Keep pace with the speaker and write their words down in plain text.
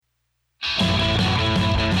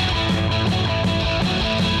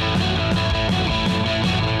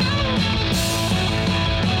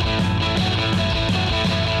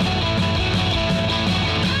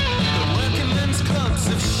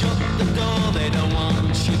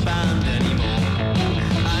actually banned anymore.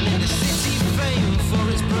 And in the city famed for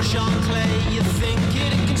its brush on clay, you think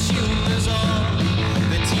it'd consume us all.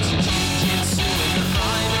 They're teaching jiu-jitsu in the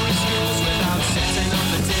primary schools without setting up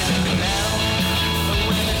the dinner bell. And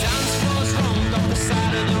when the dance floor's wrong off the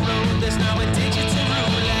side of the road, there's now a digital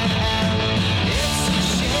roulette hell. It's a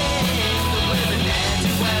shame that we're the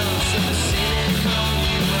ne'er-do-wells of the cynical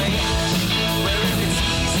new age, where if it's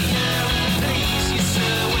easier and it please you,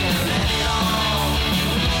 sir, we'll let it all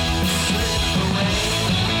slip away.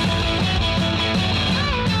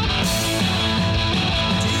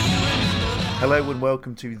 Hello and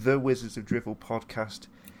welcome to the Wizards of Drivel podcast.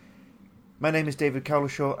 My name is David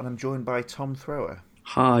Cowlishaw and I'm joined by Tom Thrower.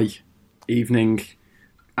 Hi, evening,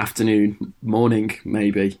 afternoon, morning,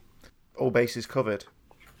 maybe. All bases covered.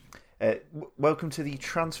 Welcome to the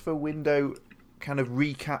transfer window kind of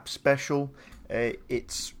recap special.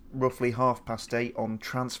 It's roughly 8:30 on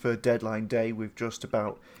transfer deadline day. We've just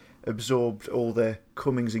about absorbed all the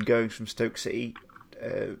comings and goings from Stoke City.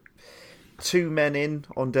 Two men in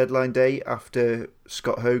on deadline day after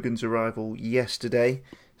Scott Hogan's arrival yesterday.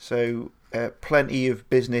 So plenty of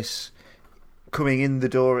business coming in the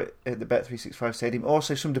door at the Bet365 Stadium.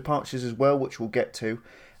 Also some departures as well, which we'll get to.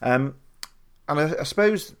 And I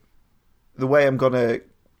suppose the way I'm going to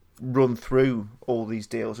run through all these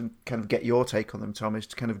deals and kind of get your take on them, Tom, is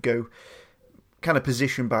to kind of go kind of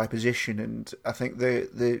position by position. And I think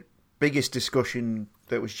the biggest discussion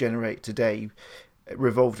that was generated today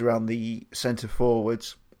revolved around the centre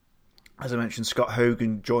forwards. As I mentioned, Scott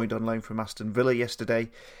Hogan joined on loan from Aston Villa yesterday.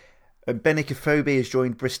 Benik Afobe has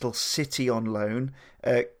joined Bristol City on loan.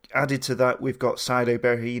 Added to that, we've got Saido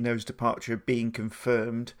Berahino's departure being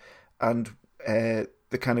confirmed, and the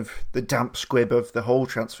damp squib of the whole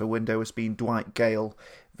transfer window has been Dwight Gale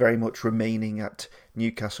very much remaining at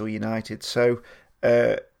Newcastle United. So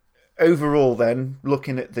overall then,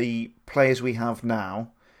 looking at the players we have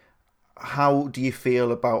now, how do you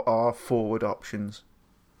feel about our forward options?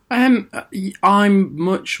 I'm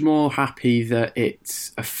much more happy that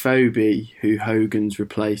it's Afobe who Hogan's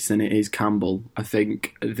replaced than it is Campbell. I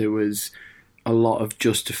think there was a lot of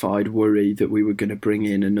justified worry that we were going to bring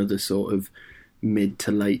in another sort of mid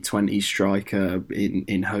to late 20s striker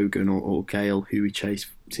in Hogan or Gale, who we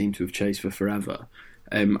seem to have chased for forever.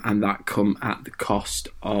 And that come at the cost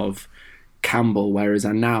of Campbell, whereas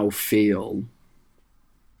I now feel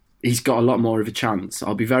he's got a lot more of a chance.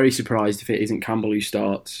 I'll be very surprised if it isn't Campbell who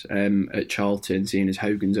starts at Charlton, seeing as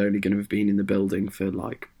Hogan's only going to have been in the building for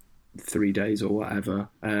like 3 days or whatever.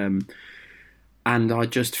 And I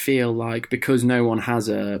just feel like because no one has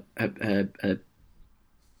a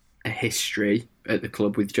history at the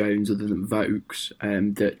club with Jones other than Vokes,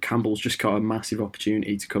 that Campbell's just got a massive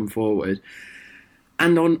opportunity to come forward.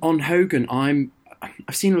 And on Hogan, I've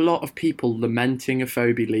seen a lot of people lamenting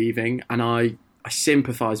Afobe leaving, and I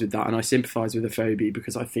sympathise with that, and I sympathise with Afobe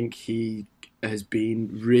because I think he has been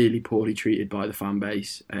really poorly treated by the fan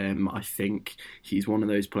base. I think he's one of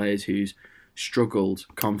those players who's struggled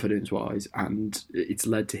confidence-wise, and it's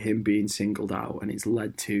led to him being singled out, and it's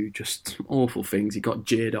led to just awful things. He got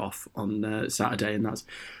jeered off on Saturday, and that's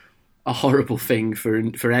a horrible thing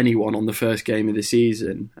for anyone on the first game of the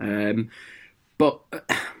season. But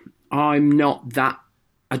I'm not that.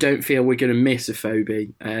 I don't feel we're going to miss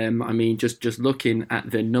Afobe. I mean, just looking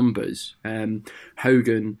at the numbers,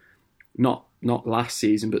 Hogan, not last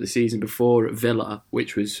season, but the season before at Villa,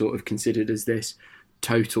 which was sort of considered as this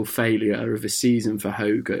total failure of a season for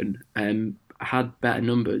Hogan, had better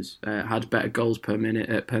numbers, had better goals per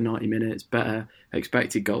minute, per 90 minutes, better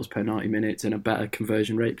expected goals per 90 minutes, and a better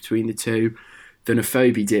conversion rate between the two than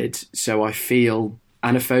Afobe did. So I feel,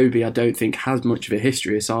 and Afobe I don't think has much of a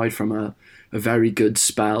history aside from a very good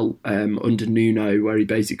spell under Nuno, where he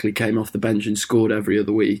basically came off the bench and scored every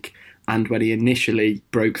other week. And when he initially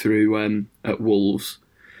broke through at Wolves,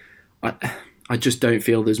 I just don't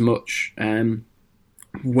feel there's much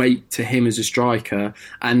weight to him as a striker.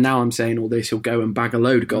 And now I'm saying all this, he'll go and bag a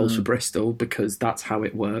load of goals for Bristol because that's how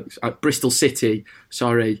it works. Bristol City,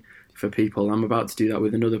 sorry for people, I'm about to do that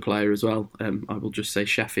with another player as well. I will just say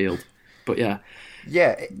Sheffield. But yeah.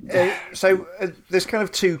 Yeah, so there's kind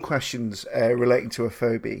of two questions relating to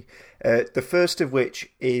Afobe. The first of which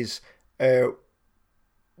is,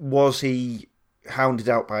 was he hounded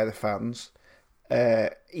out by the fans?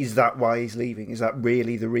 Is that why he's leaving? Is that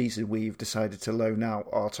really the reason we've decided to loan out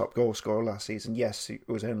our top goal scorer last season? Yes, it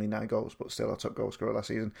was only 9 goals, but still our top goal scorer last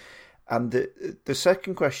season. And the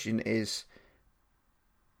second question is,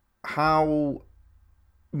 how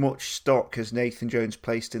much stock has Nathan Jones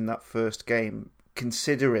placed in that first game,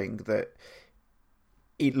 considering that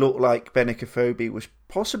it looked like Benik Afobe was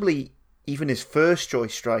possibly even his first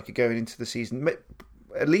choice striker going into the season,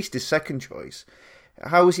 at least his second choice.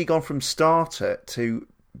 How has he gone from starter to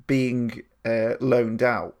being loaned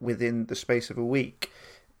out within the space of a week?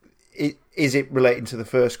 Is it relating to the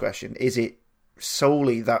first question? Is it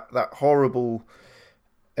solely that horrible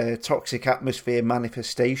toxic atmosphere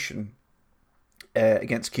manifestation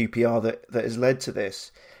against QPR that has led to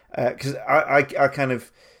this? Because I'm kind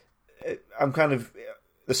of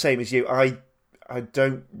the same as you. I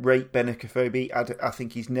don't rate Benik Afobe. I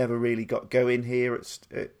think he's never really got going here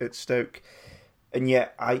at Stoke. And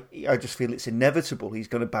yet, I just feel it's inevitable he's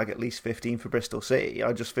going to bag at least 15 for Bristol City.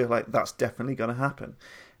 I just feel like that's definitely going to happen.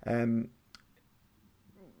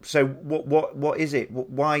 So what is it?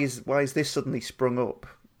 Why is this suddenly sprung up?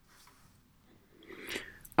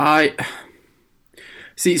 I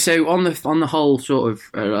see. So on the whole, sort of,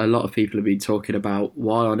 a lot of people have been talking about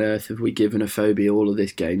why on earth have we given Afobe all of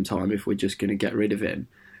this game time if we're just going to get rid of him.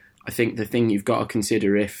 I think the thing you've got to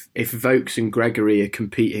consider, if Vokes and Gregory are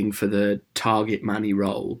competing for the target Manny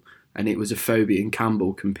role, and it was Afobe and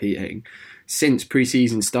Campbell competing, since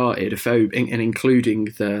pre-season started, Afobe, and including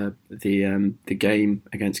the game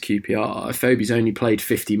against QPR, Afobe's only played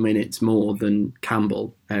 50 minutes more than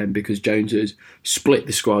Campbell, because Jones has split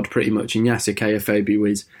the squad pretty much. And yes, okay, Afobe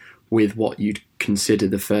was with what you'd consider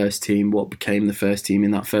the first team, what became the first team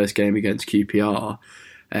in that first game against QPR.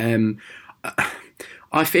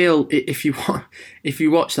 I feel if you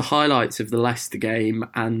watch the highlights of the Leicester game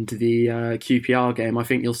and the QPR game, I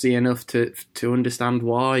think you'll see enough to understand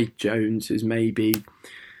why Jones has maybe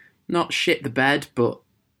not shit the bed, but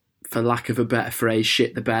for lack of a better phrase,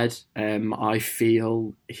 shit the bed. I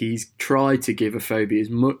feel he's tried to give Afobe as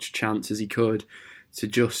much chance as he could to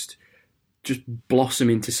just blossom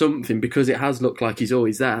into something, because it has looked like he's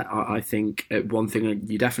always there. I think one thing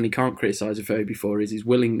you definitely can't criticise Afobe for is his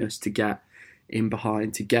willingness to get in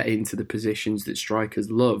behind, to get into the positions that strikers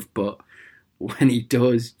love. But when he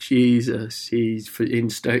does, Jesus, he's in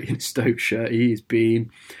a Stoke shirt, he's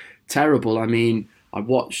been terrible. I mean, I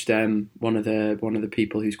watched one of the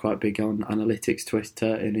people who's quite big on analytics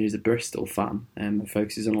Twitter, and who's a Bristol fan and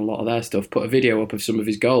focuses on a lot of their stuff, put a video up of some of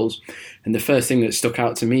his goals, and the first thing that stuck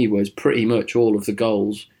out to me was pretty much all of the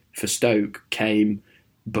goals for Stoke came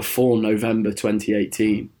before November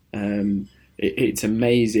 2018. It's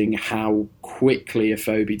amazing how quickly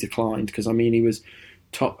Afobe declined, because I mean, he was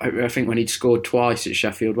top. I think when he'd scored twice at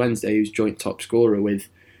Sheffield Wednesday, he was joint top scorer with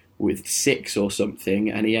 6 or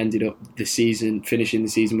something, and he ended up finishing the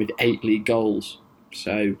season with 8 league goals.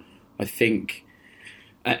 So I think,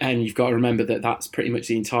 and you've got to remember that that's pretty much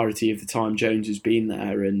the entirety of the time Jones has been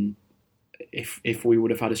there. And if we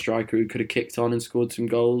would have had a striker who could have kicked on and scored some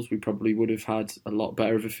goals, we probably would have had a lot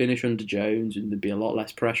better of a finish under Jones, and there'd be a lot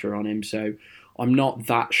less pressure on him. So I'm not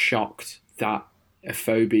that shocked that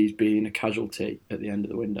Afobe's being a casualty at the end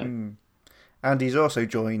of the window. And he's also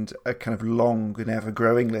joined a kind of long and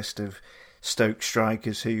ever-growing list of Stoke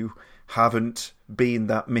strikers who haven't been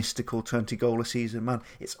that mystical 20-goal-a-season man.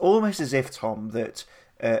 It's almost as if, Tom, that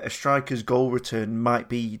a striker's goal return might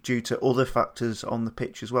be due to other factors on the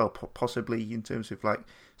pitch as well, possibly in terms of like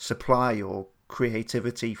supply or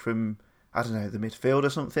creativity from, I don't know, the midfield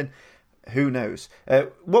or something. Who knows?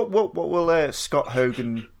 What will Scott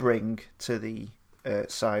Hogan bring to the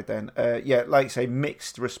side then? Like I say,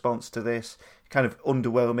 mixed response to this, kind of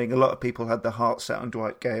underwhelming. A lot of people had their heart set on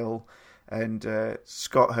Dwight Gale, and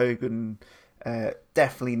Scott Hogan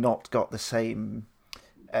definitely not got the same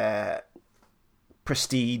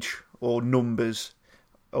prestige or numbers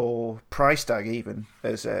or price tag even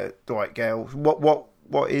as Dwight Gale.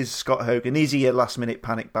 What is Scott Hogan? Is he a last minute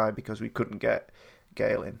panic buy because we couldn't get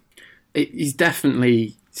Gale in? He's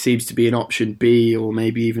definitely seems to be an option B or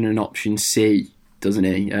maybe even an option C, doesn't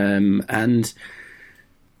he? And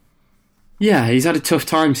yeah, he's had a tough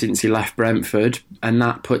time since he left Brentford, and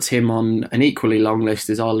that puts him on an equally long list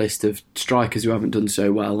as our list of strikers who haven't done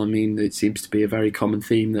so well. I mean, it seems to be a very common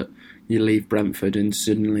theme that you leave Brentford and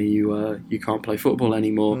suddenly you can't play football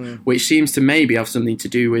anymore, which seems to maybe have something to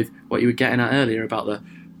do with what you were getting at earlier about the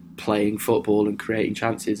playing football and creating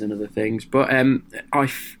chances and other things. But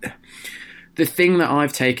the thing that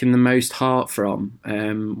I've taken the most heart from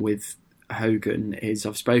with Hogan is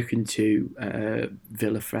I've spoken to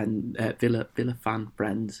Villa fan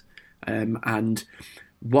friends, and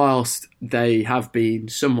whilst they have been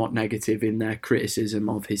somewhat negative in their criticism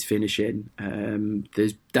of his finishing,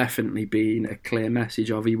 there's definitely been a clear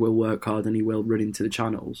message of he will work hard and he will run into the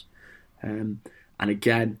channels. And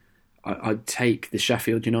again, I'd take the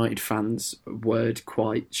Sheffield United fans' word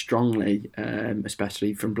quite strongly,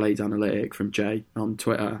 especially from Blades Analytic, from Jay on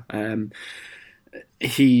Twitter.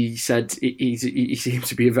 he said he seems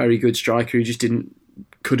to be a very good striker. He just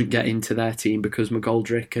couldn't get into their team because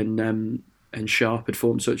McGoldrick and Sharp had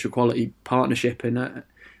formed such a quality partnership. And I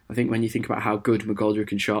think when you think about how good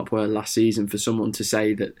McGoldrick and Sharp were last season, for someone to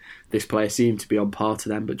say that this player seemed to be on par to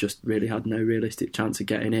them but just really had no realistic chance of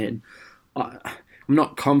getting in, I'm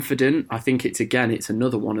not confident. I think it's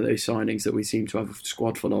another one of those signings that we seem to have a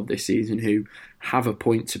squad full of this season who have a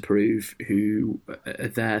point to prove, who are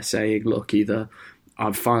there saying, look, either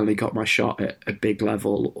I've finally got my shot at a big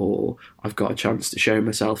level or I've got a chance to show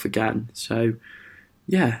myself again. So,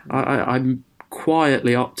 yeah, I'm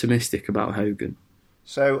quietly optimistic about Hogan.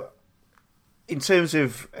 So, in terms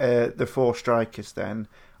of the four strikers then,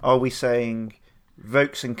 are we saying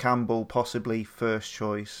Vokes and Campbell possibly first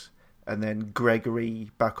choice, and then Gregory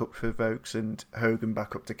back up for Vokes and Hogan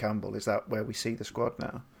back up to Campbell? Is that where we see the squad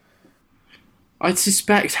now? I'd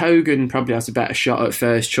suspect Hogan probably has a better shot at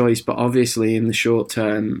first choice, but obviously in the short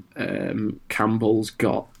term, Campbell's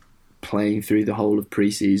got playing through the whole of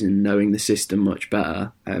pre-season, knowing the system much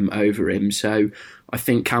better over him. So I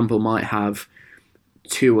think Campbell might have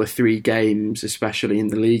 2 or 3 games, especially in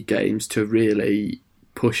the league games, to really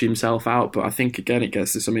push himself out. But I think, again, it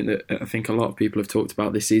gets to something that I think a lot of people have talked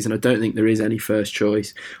about this season. I don't think there is any first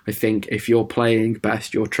choice. I think if you're playing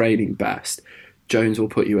best, you're training best, Jones will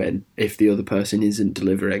put you in if the other person isn't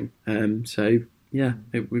delivering.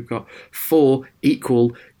 We've got 4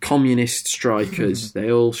 equal communist strikers.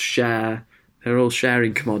 They're all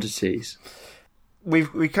sharing commodities. We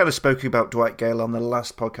kind of spoke about Dwight Gale on the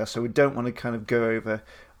last podcast, so we don't want to kind of go over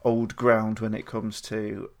old ground when it comes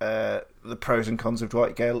to the pros and cons of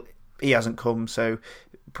Dwight Gale. He hasn't come, so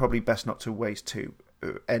probably best not to waste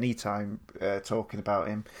any time talking about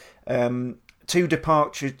him. 2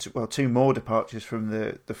 more departures from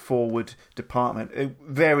the forward department.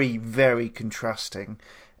 Very, very contrasting.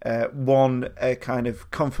 One kind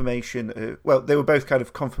of confirmation. They were both kind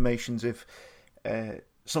of confirmations of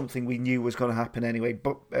something we knew was going to happen anyway.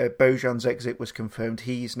 But Bojan's exit was confirmed.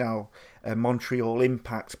 He's now a Montreal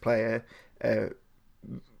Impact player.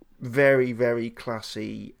 Very, very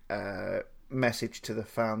classy message to the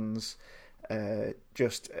fans.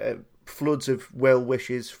 Floods of well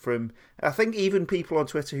wishes from, I think, even people on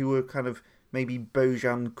Twitter who were kind of maybe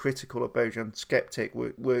Bojan critical or Bojan skeptic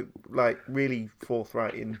were like really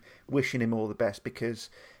forthright in wishing him all the best, because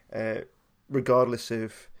regardless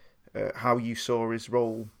of how you saw his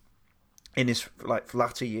role in his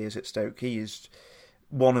latter years at Stoke, he is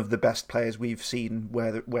one of the best players we've seen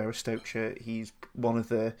wear a Stoke shirt. He's one of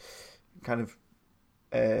the kind of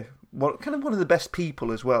one of the best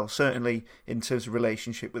people as well, certainly in terms of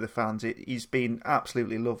relationship with the fans. He's been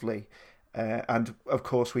absolutely lovely, and of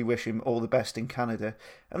course we wish him all the best in Canada.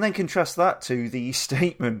 And then contrast that to the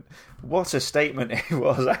statement. What a statement it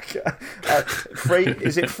was.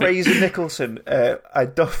 Is it Fraser Nicholson? I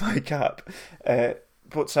doff my cap.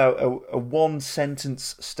 Puts out a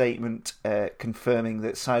one-sentence statement confirming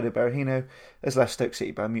that Saido Berahino has left Stoke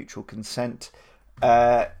City by mutual consent.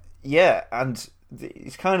 And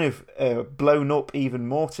it's kind of blown up even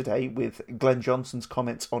more today with Glenn Johnson's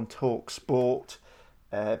comments on Talk Sport,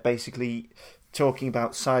 basically talking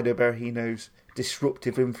about Saido Berahino's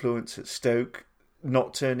disruptive influence at Stoke,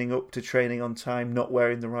 not turning up to training on time, not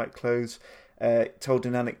wearing the right clothes. Told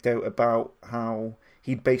an anecdote about how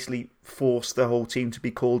he'd basically forced the whole team to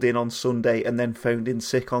be called in on Sunday and then phoned in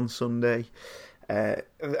sick on Sunday.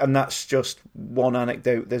 And that's just one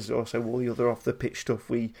anecdote. There's also all the other off-the-pitch stuff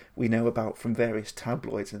we know about from various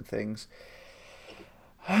tabloids and things.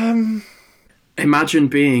 Imagine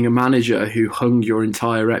being a manager who hung your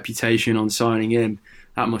entire reputation on signing him.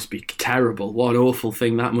 That must be terrible. What an awful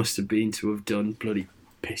thing that must have been to have done. Bloody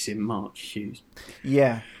pissing Mark Hughes.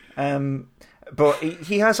 Yeah. But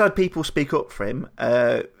he has had people speak up for him.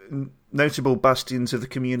 Notable bastions of the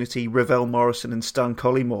community, Ravel Morrison and Stan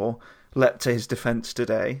Collymore, leapt to his defence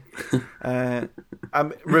today.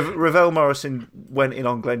 Ravel Morrison went in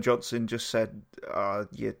on Glenn Johnson, just said,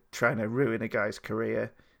 you're trying to ruin a guy's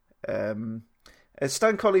career. Stan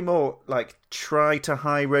Collymore tried to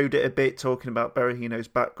high road it a bit, talking about Berahino's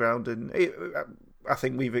background, and I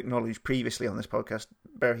think we've acknowledged previously on this podcast,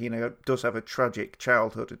 Berahino does have a tragic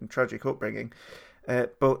childhood and tragic upbringing,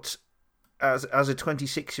 but as a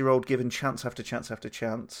 26-year-old given chance after chance after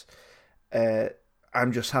chance,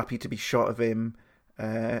 I'm just happy to be shot of him.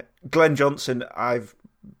 Glenn Johnson, I've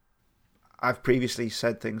previously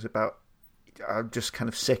said things about, I'm just kind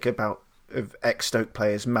of sick of ex-Stoke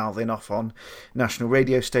players mouthing off on national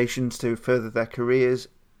radio stations to further their careers,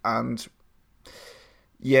 and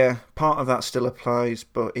yeah, part of that still applies,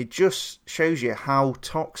 but it just shows you how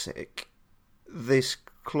toxic this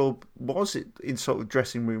club was it in sort of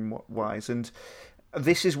dressing room wise, and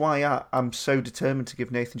this is why I'm so determined to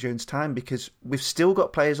give Nathan Jones time, because we've still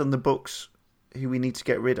got players on the books who we need to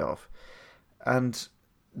get rid of, and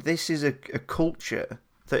this is a culture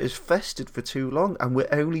that has festered for too long, and we're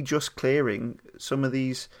only just clearing some of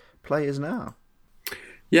these players now.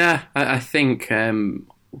 Yeah, I think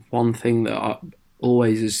one thing that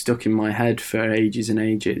always has stuck in my head for ages and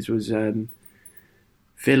ages was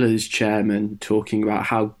Villa's chairman talking about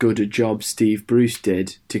how good a job Steve Bruce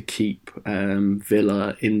did to keep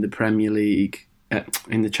Villa in the Premier League,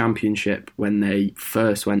 in the Championship, when they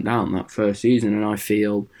first went down that first season. And I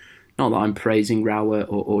feel, not that I'm praising Rowett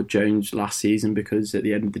or Jones last season, because at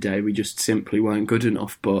the end of the day we just simply weren't good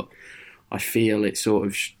enough, but I feel it sort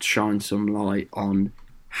of shines some light on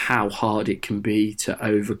how hard it can be to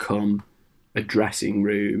overcome a dressing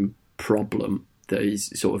room problem that is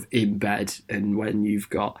sort of in bed, and when you've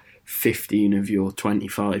got 15 of your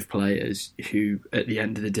 25 players who at the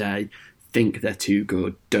end of the day think they're too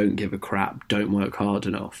good, don't give a crap, don't work hard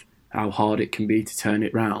enough, how hard it can be to turn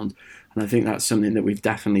it round. And I think that's something that we've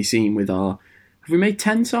definitely seen with our... Have we made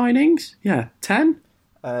 10 signings? Yeah, 10?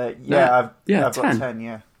 I've got 10,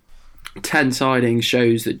 yeah. 10 signings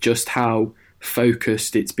shows that just how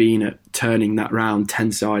focused it's been at turning that round. 10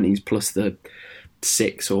 signings plus the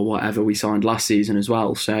 6 or whatever we signed last season as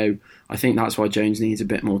well. So I think that's why Jones needs a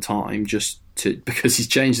bit more time, because he's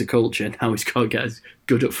changed the culture. Now he's got to get as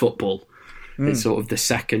good at football. It's sort of the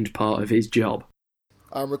second part of his job.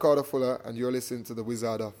 I'm Ricardo Fuller, and you're listening to the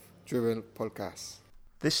Wizard of Driven podcast.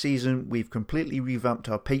 This season, we've completely revamped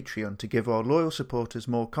our Patreon to give our loyal supporters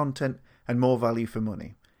more content and more value for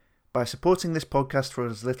money. By supporting this podcast for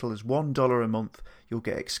as little as $1 a month, you'll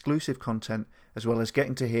get exclusive content, as well as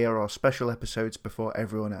getting to hear our special episodes before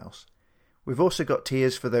everyone else. We've also got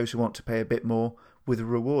tiers for those who want to pay a bit more, with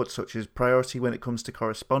rewards such as priority when it comes to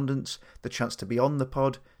correspondence, the chance to be on the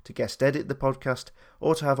pod, to guest edit the podcast,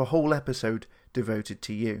 or to have a whole episode devoted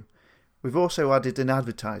to you. We've also added an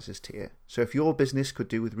advertisers tier, so if your business could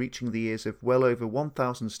do with reaching the ears of well over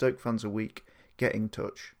 1,000 Stoke fans a week, get in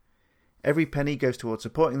touch. Every penny goes towards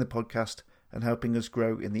supporting the podcast and helping us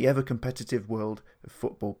grow in the ever-competitive world of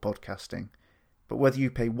football podcasting. But whether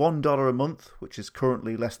you pay $1 a month, which is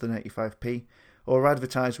currently less than 85p, or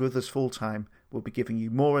advertise with us full-time, we'll be giving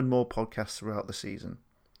you more and more podcasts throughout the season.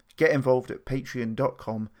 Get involved at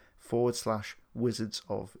patreon.com/Wizards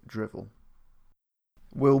of Drivel.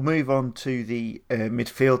 We'll move on to the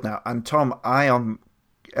midfield now. And Tom, I'm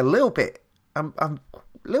a little bit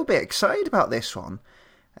excited about this one.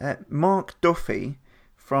 Mark Duffy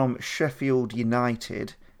from Sheffield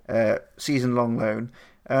United, season-long loan.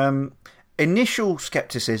 Initial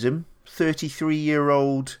scepticism,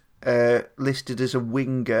 33-year-old, listed as a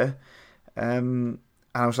winger. And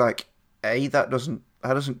I was like, that doesn't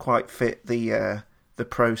quite fit the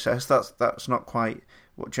process. That's not quite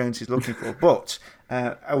what Jones is looking for. But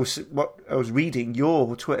I was reading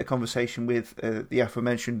your Twitter conversation with the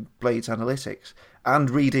aforementioned Blades Analytics,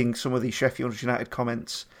 and reading some of the Sheffield United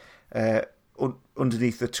comments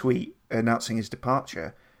underneath the tweet announcing his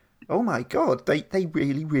departure. Oh my God, they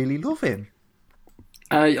really, really love him.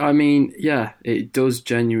 I mean, yeah, it does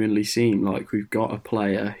genuinely seem like we've got a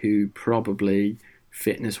player who probably,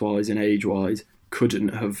 fitness-wise and age-wise, couldn't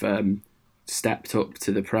have stepped up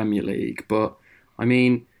to the Premier League. But, I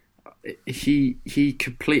mean, he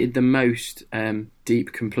completed the most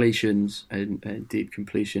deep completions, and deep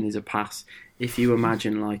completion is a pass. If you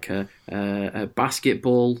imagine like a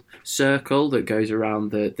basketball circle that goes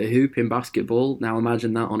around the hoop in basketball, now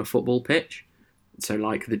imagine that on a football pitch. So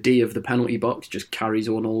like the D of the penalty box just carries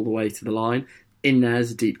on all the way to the line. In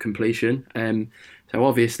there's a deep completion. So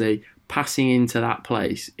obviously passing into that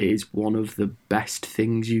place is one of the best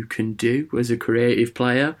things you can do as a creative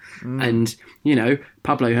player. And, you know,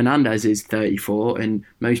 Pablo Hernandez is 34 and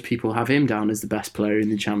most people have him down as the best player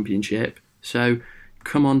in the Championship. So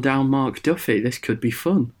come on down, Mark Duffy. This could be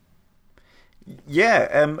fun.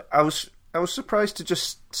 Yeah, I was surprised to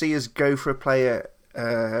just see us go for a player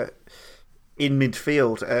in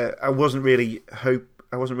midfield. I wasn't really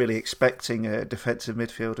expecting a defensive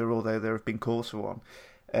midfielder, although there have been calls for one.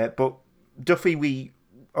 But Duffy,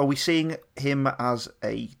 are we seeing him as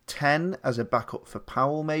a 10, as a backup for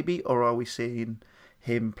Powell, maybe, or are we seeing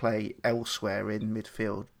him play elsewhere in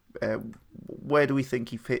midfield? Where do we think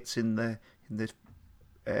he fits in the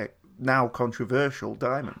now controversial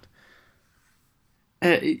diamond?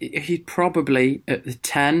 He'd probably at the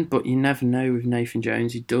 10, but you never know with Nathan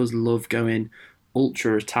Jones. He does love going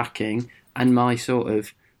ultra attacking, and my sort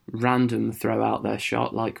of random throw out there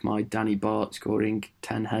shot, like my Danny Bart scoring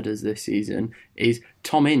 10 headers this season, is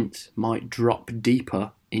Tom Ince might drop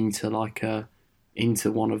deeper into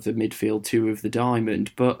one of the midfield two of the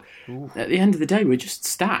diamond. But at the end of the day, we're just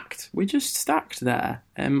stacked. We're just stacked there.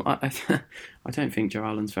 I don't think Joe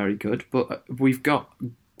Allen's very good, but we've got,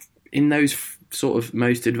 in those sort of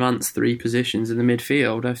most advanced three positions in the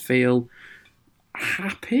midfield, I feel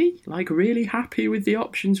happy, like really happy with the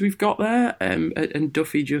options we've got there. And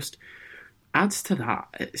Duffy just adds to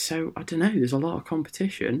that. So, I don't know, there's a lot of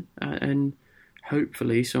competition, and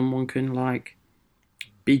hopefully someone can,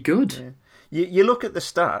 be good. Yeah. You look at the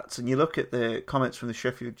stats and you look at the comments from the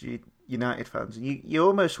Sheffield United fans, and you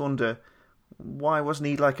almost wonder, why wasn't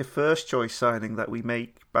he a first choice signing that we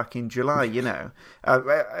make back in July?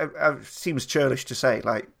 It seems churlish to say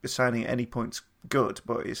signing at any point's good,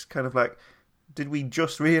 but it's kind of did we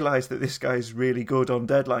just realise that this guy's really good on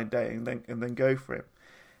deadline day and then go for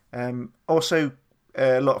him? Also,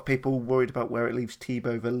 a lot of people worried about where it leaves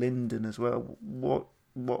Thibaut Verlinden as well. What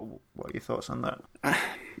are your thoughts on that?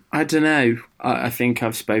 I don't know. I think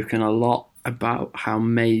I've spoken a lot about how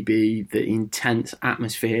maybe the intense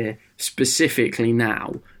atmosphere, specifically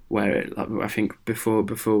now, where I think before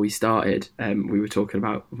we started, we were talking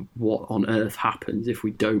about what on earth happens if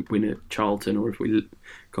we don't win at Charlton, or if we,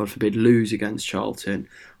 God forbid, lose against Charlton.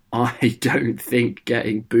 I don't think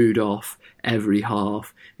getting booed off every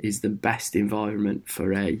half is the best environment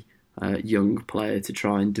for a young player to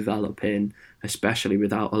try and develop in, especially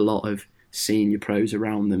without a lot of senior pros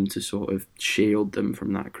around them to sort of shield them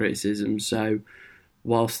from that criticism. So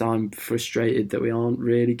whilst I'm frustrated that we aren't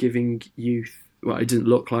really giving youth, well, it doesn't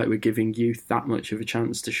look like we're giving youth that much of a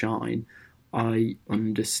chance to shine, I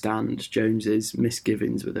understand Jones's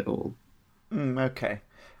misgivings with it all. Okay.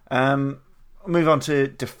 Move on to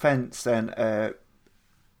defence then.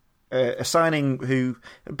 A signing who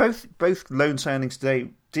both loan signings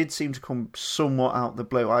today did seem to come somewhat out of the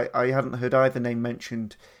blue. I hadn't heard either name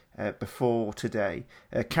mentioned before today.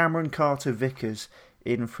 Cameron Carter-Vickers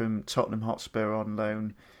in from Tottenham Hotspur on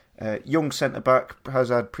loan. Young centre-back, has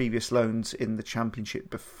had previous loans in the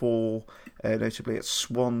Championship before, notably at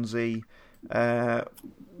Swansea.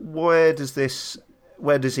 Where does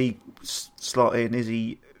he slot in? Is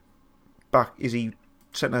he back? Is he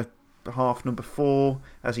centre half number 4?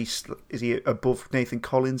 Is he above Nathan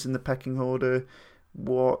Collins in the pecking order?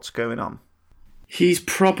 What's going on? He's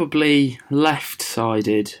probably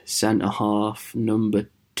left-sided centre-half number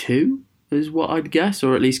 2, is what I'd guess,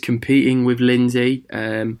 or at least competing with Lindsay.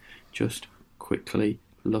 Just quickly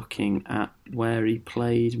looking at where he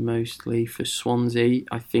played mostly for Swansea.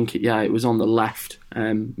 I think, it was on the left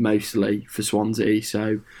mostly for Swansea,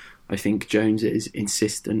 so I think Jones is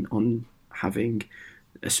insistent on having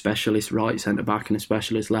a specialist right centre-back and a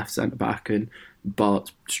specialist left centre-back, and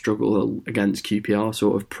Bart's struggle against QPR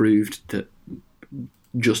sort of proved that,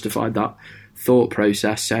 justified that thought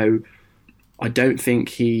process. So I don't think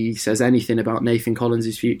he says anything about Nathan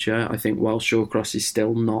Collins' future. I think while Shawcross is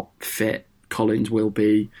still not fit, Collins will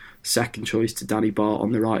be second choice to Danny Bart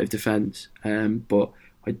on the right of defence. But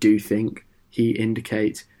I do think he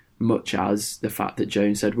indicates, much as the fact that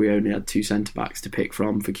Jones said we only had 2 centre-backs to pick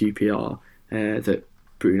from for QPR, that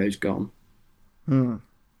Bruno's gone.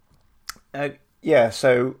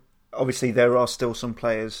 So obviously there are still some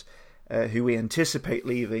players who we anticipate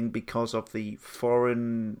leaving because of the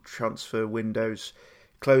foreign transfer windows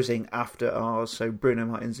closing after ours. So Bruno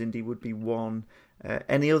Martins-Indi would be one.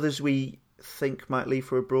 Any others we think might leave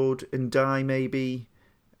for abroad? Ndai maybe?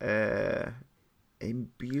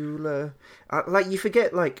 Imbula? You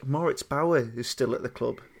forget, Moritz Bauer is still at the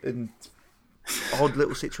club, and odd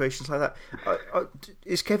little situations like that.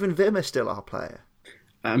 Is Kevin Wimmer still our player?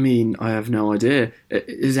 I mean, I have no idea.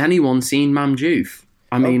 Has anyone seen Mam Diouf?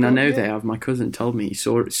 I know they have. My cousin told me he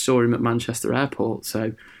saw him at Manchester Airport,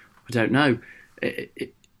 so I don't know.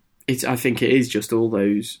 I think it is just all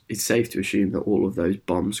those. It's safe to assume that all of those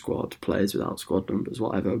bomb squad players without squad numbers,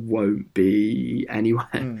 whatever, won't be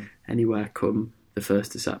anywhere come the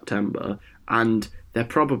 1st of September. And they're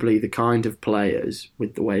probably the kind of players,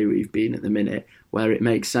 with the way we've been at the minute, where it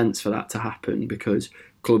makes sense for that to happen, because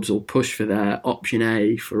clubs will push for their option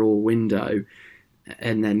A for all window,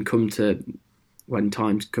 and then when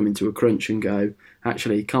times come into a crunch and go,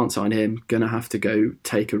 actually, can't sign him, going to have to go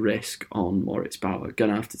take a risk on Moritz Bauer,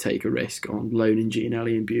 going to have to take a risk on loaning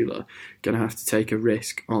Gianelli and Bueller, going to have to take a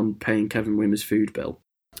risk on paying Kevin Wimmer's food bill.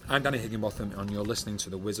 I'm Danny Higginbotham, and you're listening to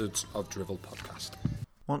the Wizards of Drivel podcast.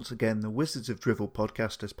 Once again, the Wizards of Drivel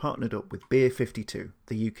podcast has partnered up with Beer 52,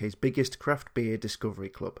 the UK's biggest craft beer discovery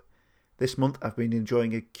club. This month I've been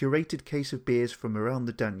enjoying a curated case of beers from around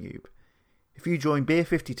the Danube. If you join Beer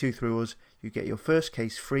 52 through us, you get your first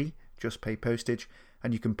case free, just pay postage,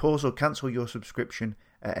 and you can pause or cancel your subscription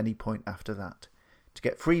at any point after that. To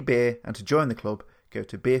get free beer and to join the club, go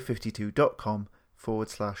to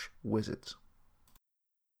beer52.com/wizards.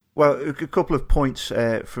 Well, a couple of points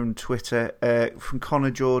from Twitter. From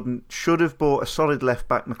Connor Jordan, should have bought a solid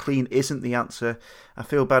left-back. McLean isn't the answer. I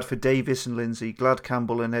feel bad for Davis and Lindsay. Glad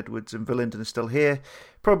Campbell and Edwards and Villenden are still here.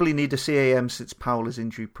 Probably need a CAM since Powell is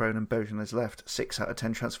injury-prone and Bojan has left. 6 out of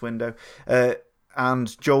 10 transfer window.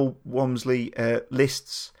 And Joel Wamsley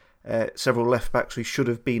lists several left-backs we should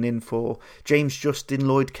have been in for. James Justin,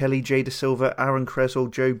 Lloyd Kelly, Jay Da Silva, Aaron Creswell,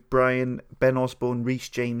 Joe Bryan, Ben Osborne, Reece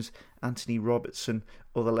James, Anthony Robertson.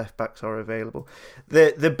 Other left-backs are available.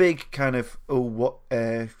 The big kind of, what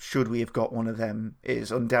should we have got one of them,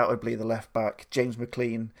 is undoubtedly the left-back. James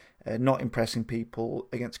McLean not impressing people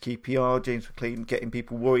against QPR. James McLean getting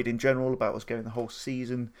people worried in general about us going the whole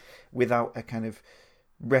season without a kind of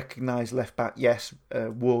recognised left-back. Yes,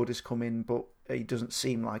 Ward has come in, but he doesn't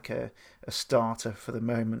seem like a starter for the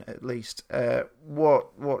moment, at least.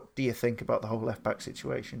 What do you think about the whole left-back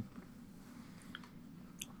situation?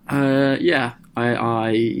 I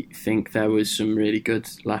think there was some really good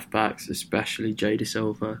left backs, especially Jay Da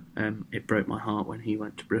Silva. It broke my heart when he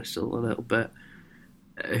went to Bristol a little bit.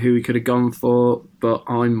 Who we could have gone for, but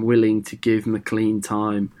I'm willing to give McLean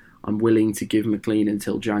time. I'm willing to give McLean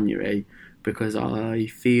until January because I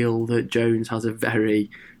feel that Jones has a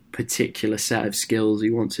very particular set of skills he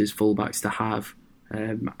wants his fullbacks to have,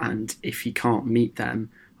 and if he can't meet them,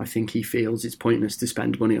 I think he feels it's pointless to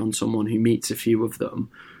spend money on someone who meets a few of them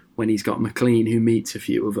when he's got McLean who meets a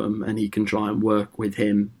few of them and he can try and work with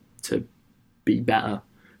him to be better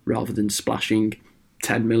rather than splashing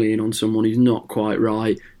 10 million on someone who's not quite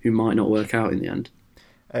right, who might not work out in the end.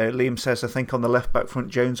 Liam says, I think on the left-back front,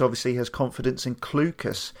 Jones obviously has confidence in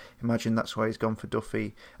Clucas. Imagine that's why he's gone for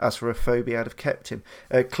Duffy. As for Afobe, I'd have kept him.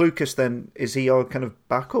 Clucas, then, is he our kind of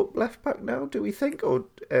backup left-back now, do we think? Or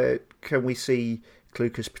can we see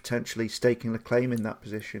Clucas potentially staking a claim in that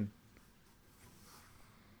position?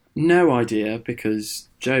 No idea, because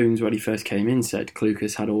Jones, when he first came in, said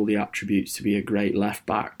Clucas had all the attributes to be a great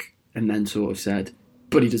left-back, and then sort of said,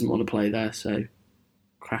 but he doesn't want to play there, so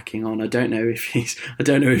cracking on. I don't know if he's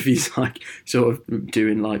like sort of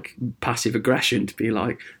doing like passive aggression to be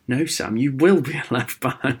like, no, Sam, you will be a left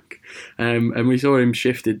back. And we saw him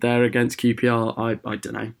shifted there against QPR. I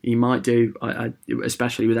don't know. He might do. I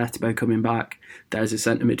especially with Etebo coming back. There's a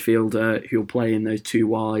centre midfielder who'll play in those two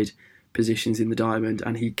wide positions in the diamond,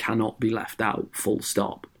 and he cannot be left out. Full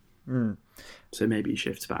stop. So maybe he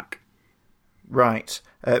shifts back. Right.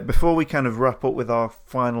 Before we kind of wrap up with our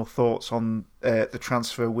final thoughts on the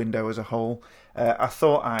transfer window as a whole, I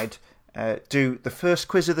thought I'd do the first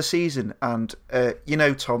quiz of the season. And,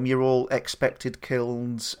 Tom, you're all expected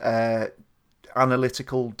kilns,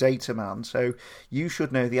 analytical data man, so you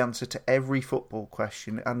should know the answer to every football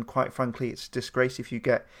question. And quite frankly, it's a disgrace if you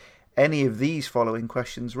get any of these following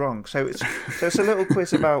questions wrong. So it's a little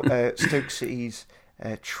quiz about Stoke City's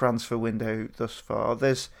transfer window thus far.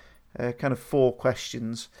 There's kind of 4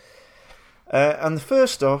 questions. And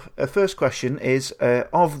the first question is,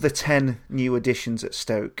 of the 10 new additions at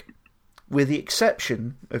Stoke, with the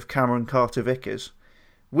exception of Cameron Carter-Vickers,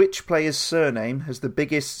 which player's surname has the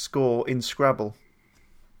biggest score in Scrabble?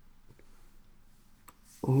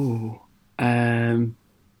 I'm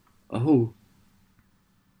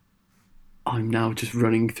now just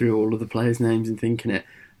running through all of the players' names and thinking it.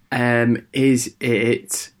 Is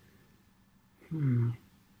it...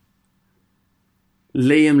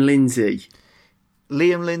 Liam Lindsay.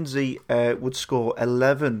 Liam Lindsay would score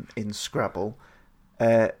 11 in Scrabble,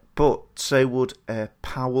 but so would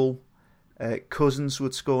Powell. Cousins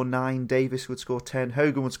would score 9, Davis would score 10,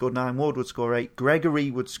 Hogan would score 9, Ward would score 8, Gregory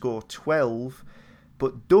would score 12,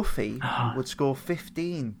 but Duffy would score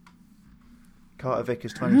 15. Carter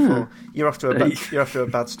Vickers 24. You're off to a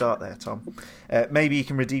bad start there, Tom. Maybe you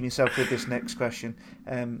can redeem yourself with this next question.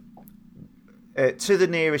 To the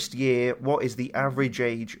nearest year, what is the average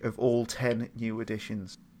age of all 10 new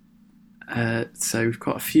additions? So we've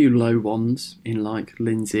got a few low ones in like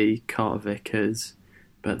Lindsay, Carter Vickers,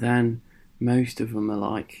 but then most of them are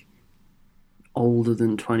like older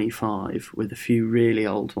than 25 with a few really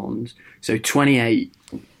old ones. So 28.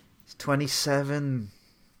 It's 27.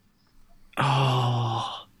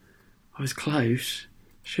 Oh, I was close.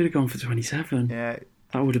 Should have gone for 27. Yeah.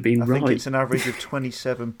 That would have been right. I think it's an average of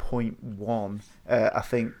 27.1. I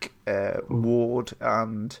think Ward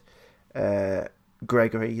and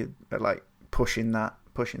Gregory are like pushing that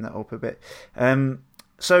up a bit.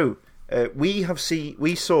 So we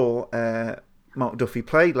saw Mark Duffy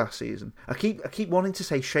played last season. I keep wanting to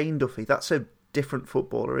say Shane Duffy. That's a different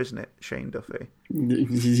footballer, isn't it? Shane Duffy.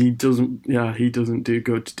 He doesn't. Yeah, he doesn't do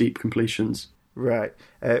good deep completions. Right.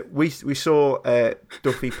 We saw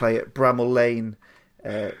Duffy play at Bramall Lane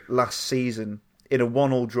last season in a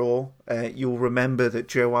 1-1 draw. You'll remember that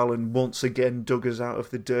Joe Allen once again dug us out of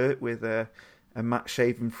the dirt with a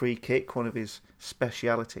match-saving free kick, one of his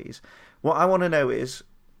specialities. What I want to know is,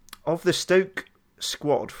 of the Stoke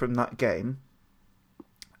squad from that game,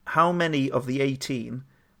 how many of the 18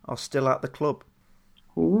 are still at the club?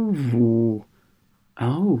 Ooh.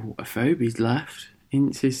 Oh, Afobe's left.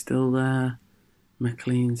 Ince is still there.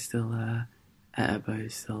 McLean's still there.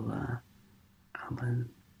 Etterbo's still there. Allen.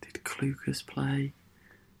 Did Clucas play?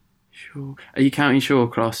 Sure. Are you counting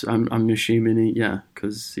Shawcross? I'm assuming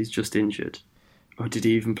because he's just injured. Or did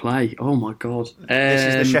he even play? Oh my god! This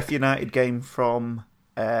is the Sheffield United game from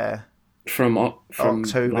October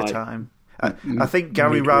time. I think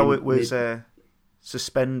Gary Rowett was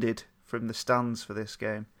suspended from the stands for this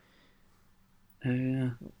game.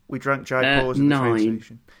 We drank Jaipurs in the train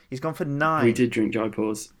station. He's gone for 9. We did drink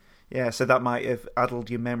Jaipurs. Yeah, so that might have addled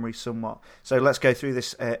your memory somewhat. So let's go through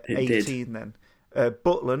this 18 then.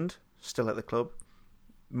 Butland, still at the club.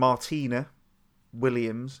 Martina,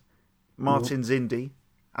 Williams, Martin Zindi,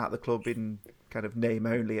 at the club in kind of name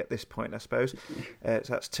only at this point, I suppose. So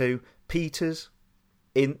that's 2. Peters,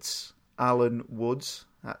 Ince, Allen, Woods.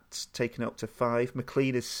 That's taken up to 5.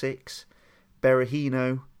 McLean is 6.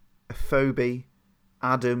 Berahino, Afobe,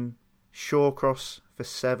 Adam, Shawcross for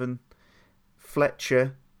 7.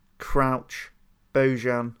 Fletcher, Crouch,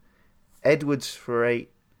 Bojan, Edwards for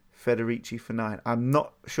 8. Federici for 9. I'm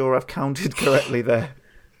not sure I've counted correctly there.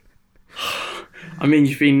 I mean,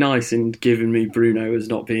 you've been nice in giving me Bruno as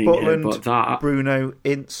not being Butland, here, but that... Bruno,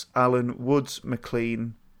 Ince, Allen, Woods,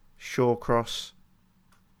 McLean, Shawcross,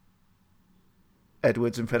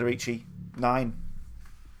 Edwards and Federici. 9.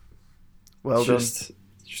 Well done. Just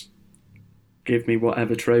give me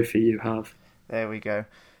whatever trophy you have. There we go.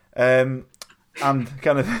 And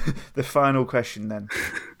kind of the final question then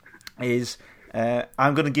is...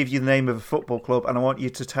 I'm going to give you the name of a football club, and I want you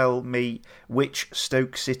to tell me which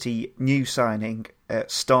Stoke City new signing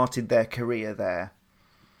started their career there.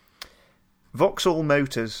 Vauxhall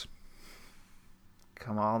Motors.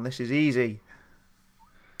 Come on, this is easy.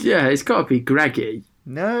 Yeah, it's got to be Greggy.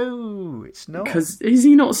 No, it's not. Because is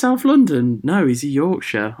he not South London? No, is he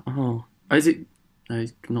Yorkshire? Oh, is it? No,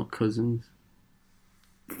 he's not Cousins.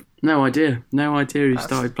 No idea. No idea who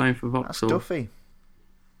started playing for Vauxhall. That's Duffy.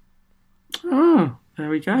 Oh, there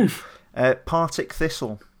we go. Partick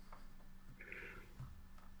Thistle.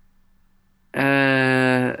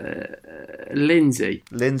 Lindsay.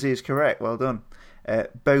 Lindsay is correct. Well done.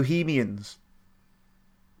 Bohemians.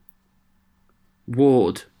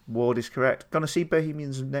 Ward. Ward is correct. Going to see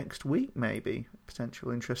Bohemians next week, maybe.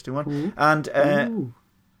 Potential interesting one. Ooh. And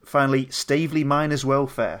finally, Staveley Miners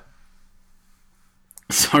Welfare.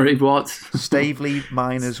 Sorry, what? Staveley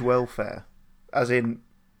Miners Welfare. As in...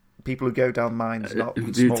 people who go down mines, not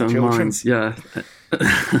small children. Mines, yeah.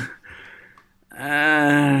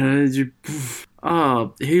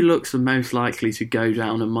 Who looks the most likely to go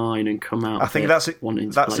down a mine and come out? I think that's a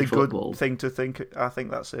football? Good thing to think. I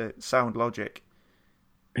think that's a sound logic.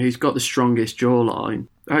 Who's got the strongest jawline?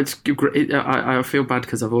 I feel bad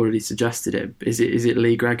because I've already suggested it. Is it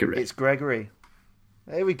Lee Gregory? It's Gregory.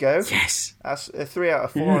 There we go. Yes, that's a 3 out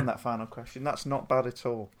of 4 on that final question. That's not bad at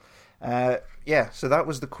all. So that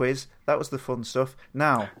was the quiz. That was the fun stuff.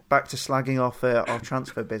 Now, back to slagging off our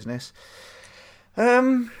transfer business.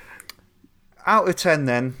 Out of 10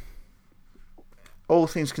 then, all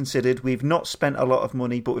things considered, we've not spent a lot of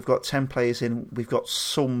money, but we've got 10 players in, we've got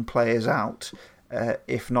some players out.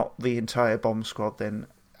 If not the entire bomb squad, then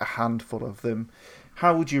a handful of them.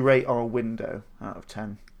 How would you rate our window out of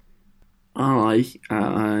 10?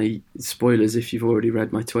 I spoilers if you've already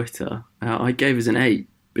read my Twitter, I gave us an 8.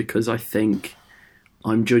 Because I think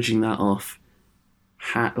I'm judging that off.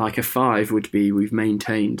 Like a 5 would be we've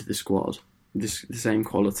maintained the squad, the same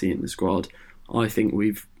quality in the squad. I think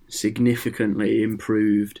we've significantly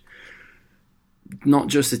improved not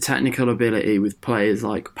just the technical ability with players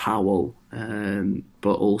like Powell,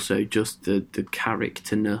 but also just the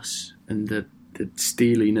characterness and the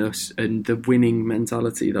steeliness and the winning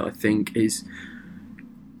mentality that I think is,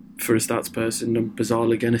 for a stats person, I'm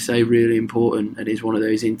bizarrely going to say really important, and is one of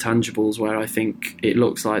those intangibles where I think it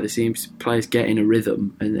looks like there seems players get in a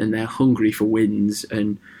rhythm and they're hungry for wins,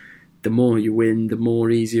 and the more you win, the more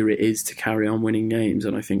easier it is to carry on winning games,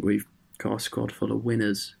 and I think we've got a squad full of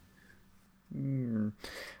winners. I'm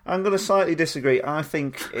going to slightly disagree. I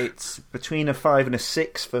think it's between a 5 and a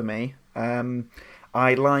 6 for me.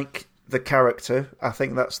 I like the character. I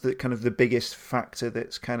think that's the kind of the biggest factor.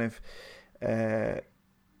 That's kind of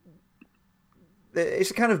it's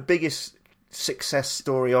the kind of biggest success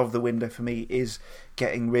story of the window for me is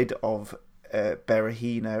getting rid of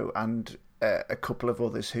Berahino and a couple of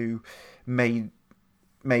others who may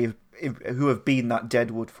have who have been that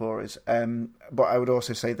deadwood for us. But I would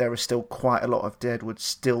also say there is still quite a lot of deadwood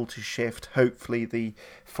still to shift. Hopefully the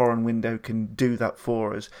foreign window can do that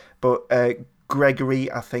for us. But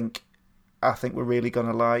Gregory, I think we're really going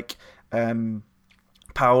to like.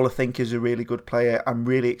 Powell, I think, is a really good player. I'm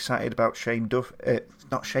really excited about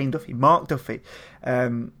Mark Duffy.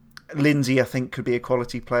 Lindsay, I think, could be a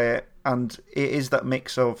quality player. And it is that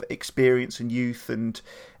mix of experience and youth, and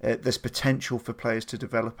there's potential for players to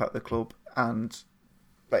develop at the club, and,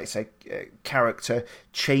 like I say, character,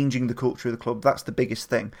 changing the culture of the club. That's the biggest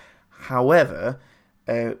thing. However,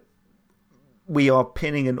 we are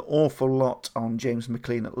pinning an awful lot on James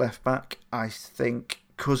McLean at left back. I think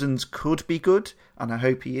Cousins could be good, and I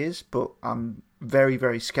hope he is, but I'm very,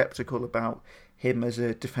 very sceptical about him as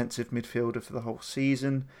a defensive midfielder for the whole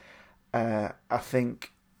season. I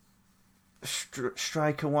think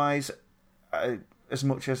striker-wise, as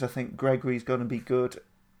much as I think Gregory's going to be good,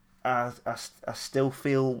 I still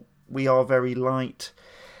feel we are very light.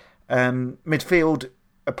 Midfield,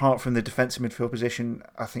 apart from the defensive midfield position,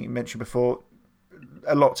 I think you mentioned before,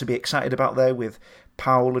 a lot to be excited about there with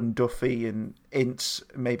Powell and Duffy and Ince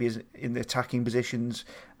maybe in the attacking positions,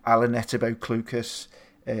 Alan Etebo, Clucas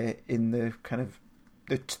in the kind of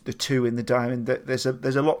the two in the diamond. There's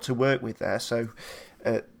a lot to work with there, so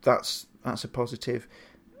that's a positive.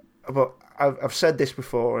 But I've said this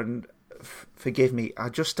before, and forgive me, I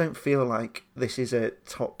just don't feel like this is a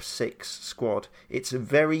top 6 squad. It's a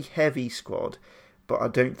very heavy squad, but I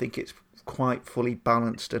don't think it's quite fully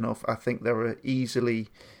balanced enough. I think there are easily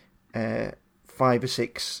 5 or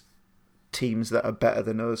 6 teams that are better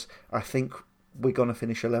than us. I think we're going to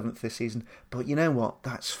finish 11th this season, but you know what?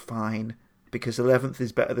 That's fine, because 11th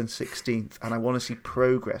is better than 16th, and I want to see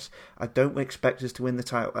progress. I don't expect us to win the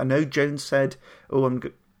title. I know Jones said,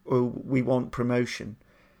 we want promotion.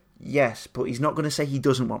 Yes, but he's not going to say he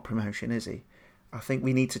doesn't want promotion, is he? I think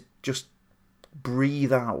we need to just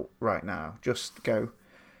breathe out right now. Just go,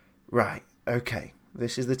 right, okay,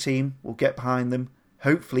 this is the team. We'll get behind them.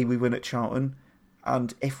 Hopefully we win at Charlton.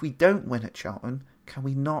 And if we don't win at Charlton, can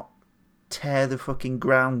we not tear the fucking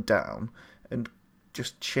ground down and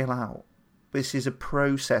just chill out? This is a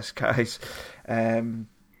process, guys. And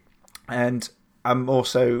I'm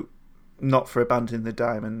also not for abandoning the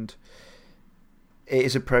diamond. It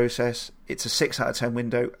is a process. It's a 6 out of 10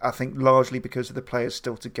 window. I think largely because of the players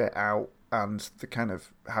still to get out and the kind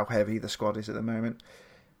of how heavy the squad is at the moment.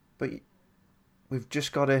 But we've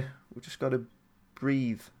just got to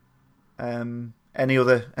breathe. Any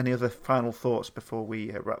other final thoughts before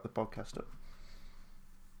we wrap the podcast up?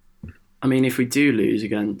 I mean, if we do lose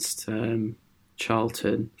against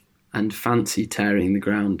Charlton and fancy tearing the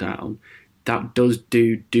ground down, that does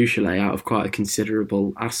do Duchâtelet out of quite a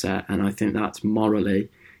considerable asset, and I think that's morally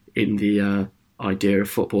in the idea of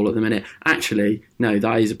football at the minute. Actually, no,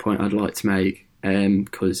 that is a point I'd like to make,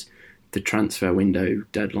 because the transfer window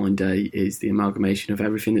deadline day is the amalgamation of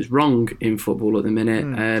everything that's wrong in football at the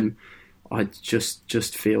minute. I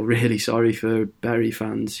just feel really sorry for Bury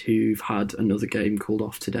fans who've had another game called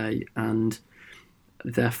off today, and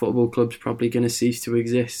their football club's probably going to cease to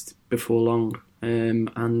exist before long,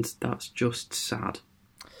 and that's just sad.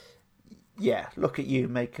 Yeah, look at you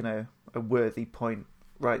making a worthy point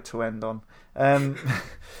right to end on.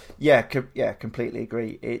 Yeah, completely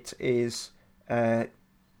agree. It is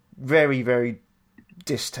very, very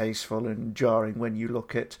distasteful and jarring when you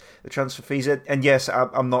look at the transfer fees. And yes,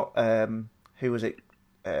 I'm not. Who was it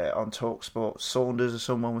on TalkSport? Saunders or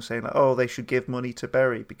someone was saying like, "Oh, they should give money to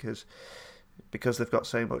Bury because they've got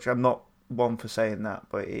so much." I'm not one for saying that,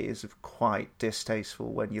 but it is quite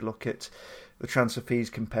distasteful when you look at the transfer fees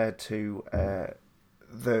compared to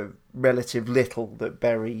the relative little that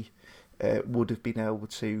Bury would have been able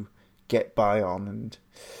to get by on. And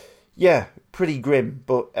yeah, pretty grim.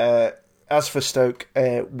 But as for Stoke,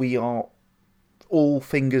 we are all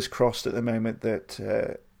fingers crossed at the moment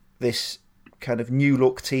that this kind of new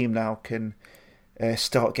look team now can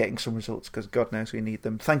start getting some results, because God knows we need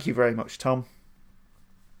them. Thank you very much, Tom.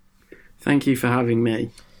 Thank you for having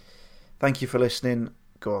me. Thank you for listening.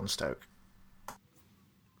 Go on, Stoke.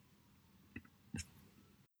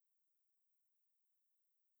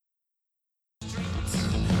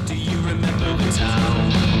 Do you remember the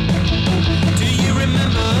town? Do you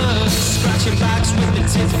remember scratching backs with the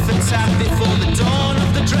tit for tat before the dawn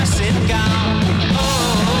of the dressing gown?